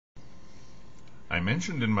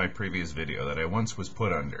mentioned in my previous video that I once was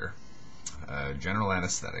put under general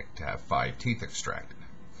anesthetic to have 5 teeth extracted,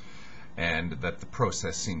 and that the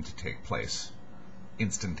process seemed to take place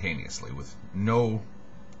instantaneously with no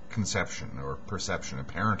conception or perception,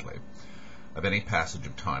 apparently, of any passage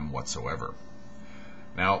of time whatsoever.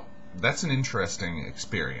 Now, that's an interesting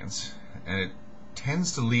experience, and it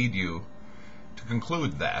tends to lead you to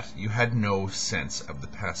conclude that you had no sense of the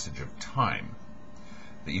passage of time,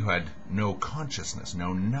 that you had no consciousness,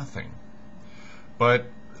 no nothing. But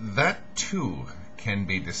that too can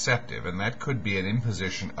be deceptive, and that could be an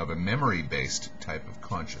imposition of a memory-based type of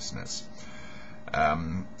consciousness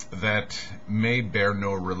that may bear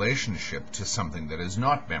no relationship to something that is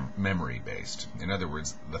not memory-based. In other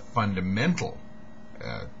words, the fundamental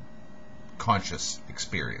conscious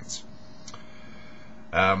experience.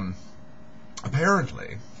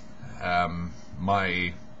 Apparently,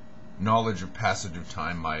 my knowledge of passage of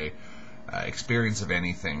time, my experience of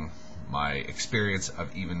anything, my experience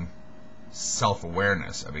of even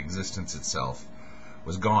self-awareness of existence itself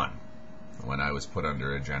was gone when I was put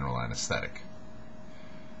under a general anesthetic.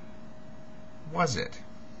 Was it?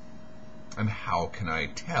 And how can I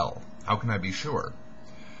tell? How can I be sure?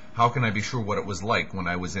 How can I be sure what it was like when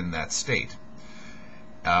I was in that state?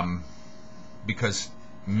 Because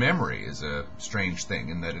memory is a strange thing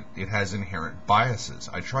in that it has inherent biases.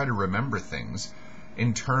 I try to remember things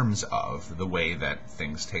in terms of the way that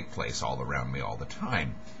things take place all around me all the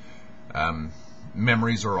time.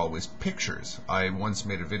 Memories are always pictures. I once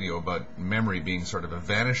made a video about memory being sort of a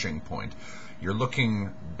vanishing point. You're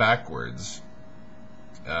looking backwards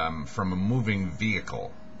from a moving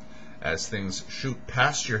vehicle as things shoot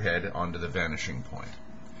past your head onto the vanishing point.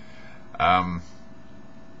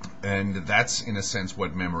 And that's, in a sense,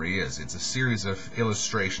 what memory is. It's a series of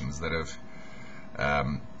illustrations that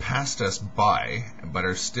have passed us by, but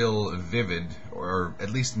are still vivid, or at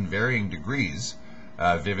least in varying degrees,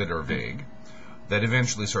 vivid or vague, that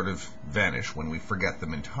eventually sort of vanish when we forget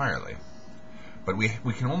them entirely. But we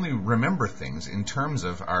can only remember things in terms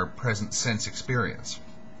of our present sense experience,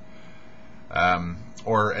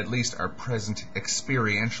 or at least our present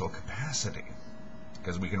experiential capacity,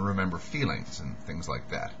 because we can remember feelings and things like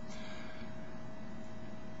that.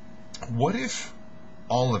 What if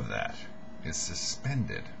all of that is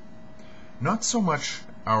suspended? Not so much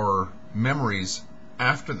our memories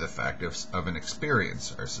after the fact of an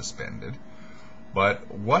experience are suspended,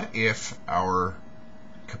 but what if our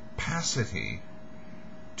capacity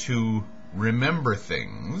to remember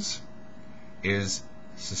things is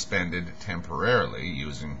suspended temporarily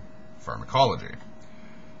using pharmacology?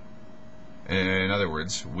 In other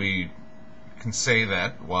words, we can say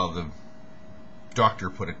that while the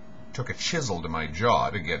doctor took a chisel to my jaw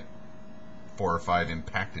to get 4 or 5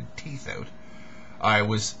 impacted teeth out, I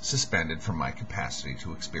was suspended from my capacity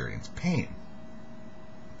to experience pain.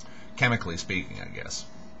 Chemically speaking, I guess.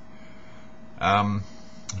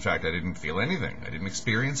 In fact, I didn't feel anything. I didn't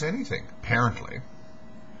experience anything, apparently.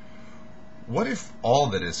 What if all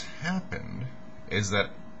that has happened is that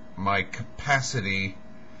my capacity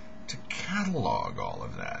to catalog all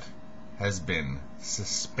of that has been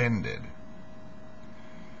suspended?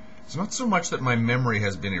 It's not so much that my memory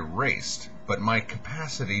has been erased, but my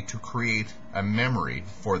capacity to create a memory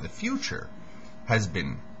for the future has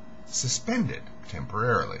been suspended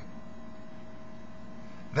temporarily.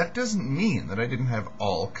 That doesn't mean that I didn't have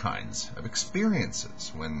all kinds of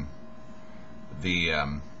experiences when the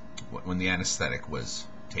anesthetic was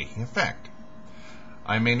taking effect.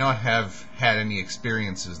 I may not have had any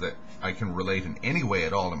experiences that I can relate in any way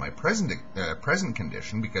at all to my present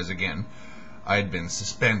condition, because again, I had been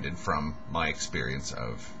suspended from my experience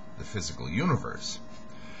of the physical universe.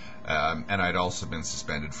 And I'd also been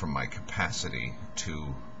suspended from my capacity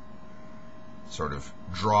to sort of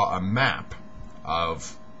draw a map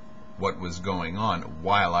of what was going on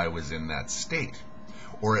while I was in that state,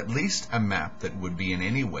 or at least a map that would be in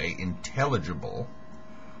any way intelligible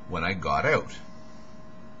when I got out.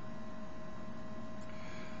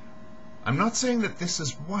 I'm not saying that this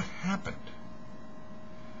is what happened,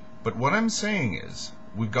 but what I'm saying is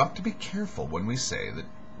we've got to be careful when we say that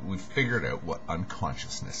we've figured out what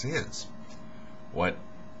unconsciousness is, what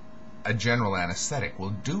a general anesthetic will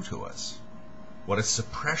do to us, what a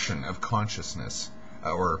suppression of consciousness,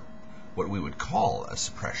 or what we would call a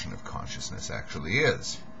suppression of consciousness, actually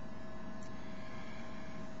is.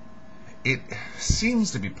 It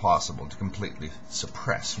seems to be possible to completely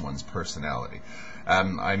suppress one's personality.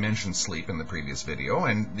 I mentioned sleep in the previous video,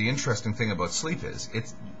 and the interesting thing about sleep is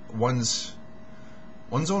one's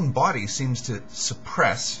own body seems to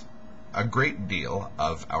suppress a great deal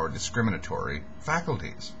of our discriminatory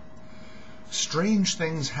faculties. strange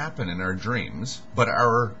things happen in our dreams, but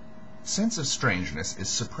our sense of strangeness is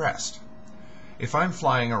suppressed. If I'm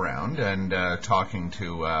flying around and talking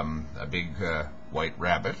to a big white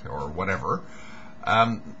rabbit or whatever,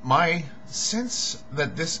 my sense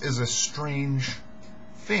that this is a strange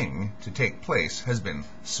thing to take place has been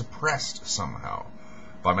suppressed somehow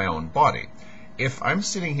by my own body. If I'm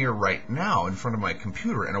sitting here right now in front of my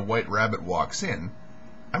computer and a white rabbit walks in,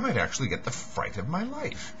 I might actually get the fright of my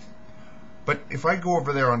life. But if I go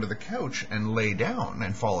over there onto the couch and lay down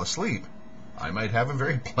and fall asleep, I might have a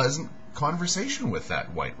very pleasant conversation with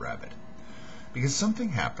that white rabbit. Because something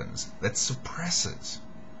happens that suppresses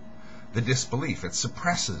the disbelief. It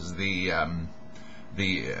suppresses the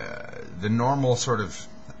normal sort of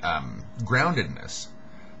groundedness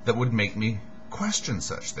that would make me question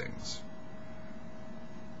such things.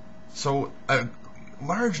 So a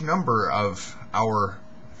large number of our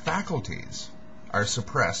faculties are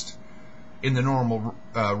suppressed in the normal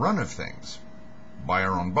run of things by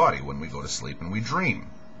our own body when we go to sleep and we dream.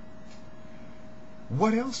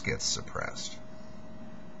 What else gets suppressed?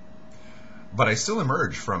 But I still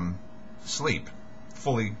emerge from sleep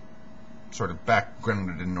fully sort of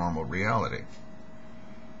backgrounded in normal reality.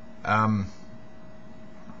 But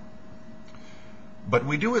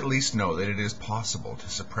we do at least know that it is possible to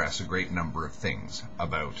suppress a great number of things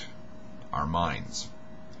about our minds,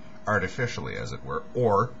 artificially as it were,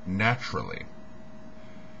 or naturally.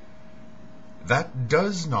 That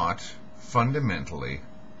does not fundamentally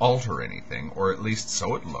alter anything, or at least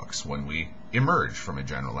so it looks when we emerge from a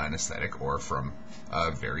general anesthetic or from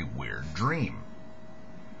a very weird dream.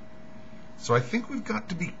 So I think we've got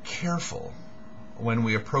to be careful when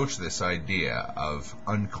we approach this idea of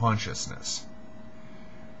unconsciousness.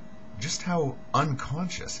 Just how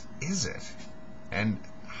unconscious is it? And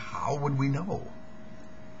how would we know?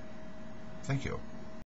 Thank you.